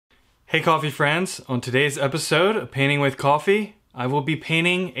Hey coffee friends, on today's episode of Painting with Coffee, I will be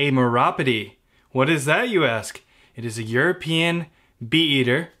painting a Meropody. What is that, you ask? It is a European bee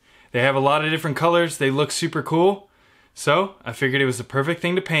eater. They have a lot of different colors, they look super cool, so I figured it was the perfect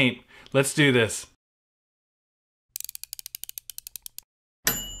thing to paint. Let's do this.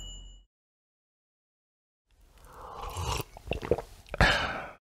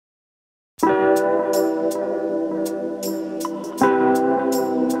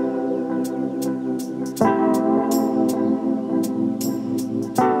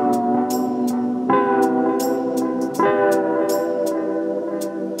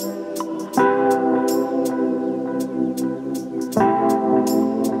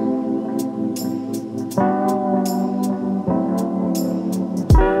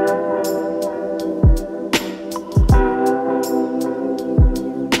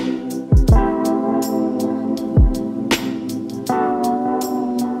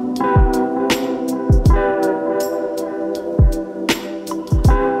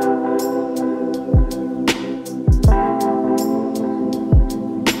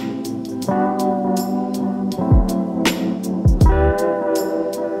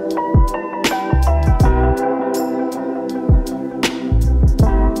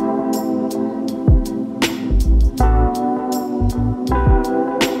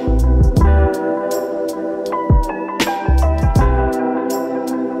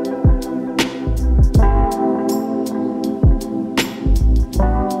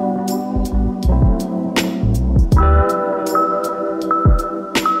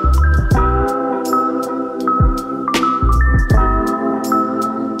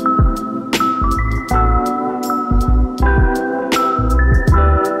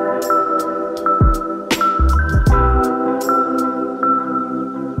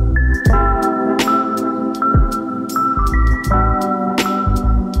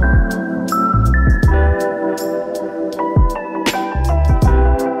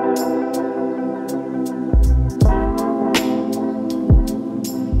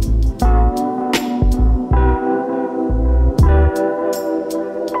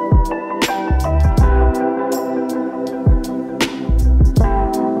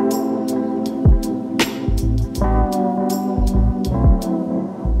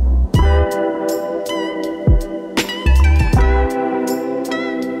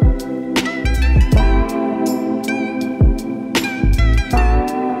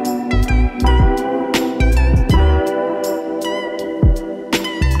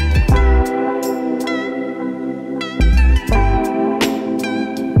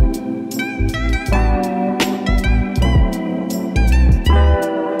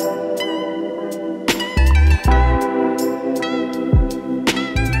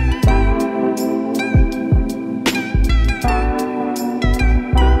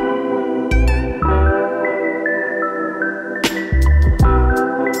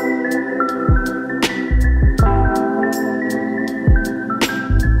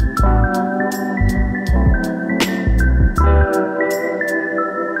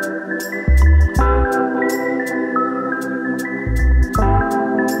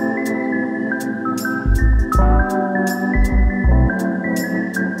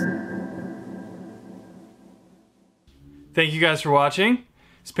 Thank you guys for watching.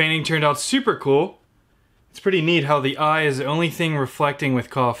 This painting turned out super cool. It's pretty neat how the eye is the only thing reflecting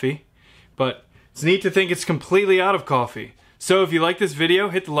with coffee, but it's neat to think it's completely out of coffee. So if you like this video,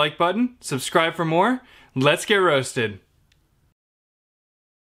 hit the like button, subscribe for more, let's get roasted.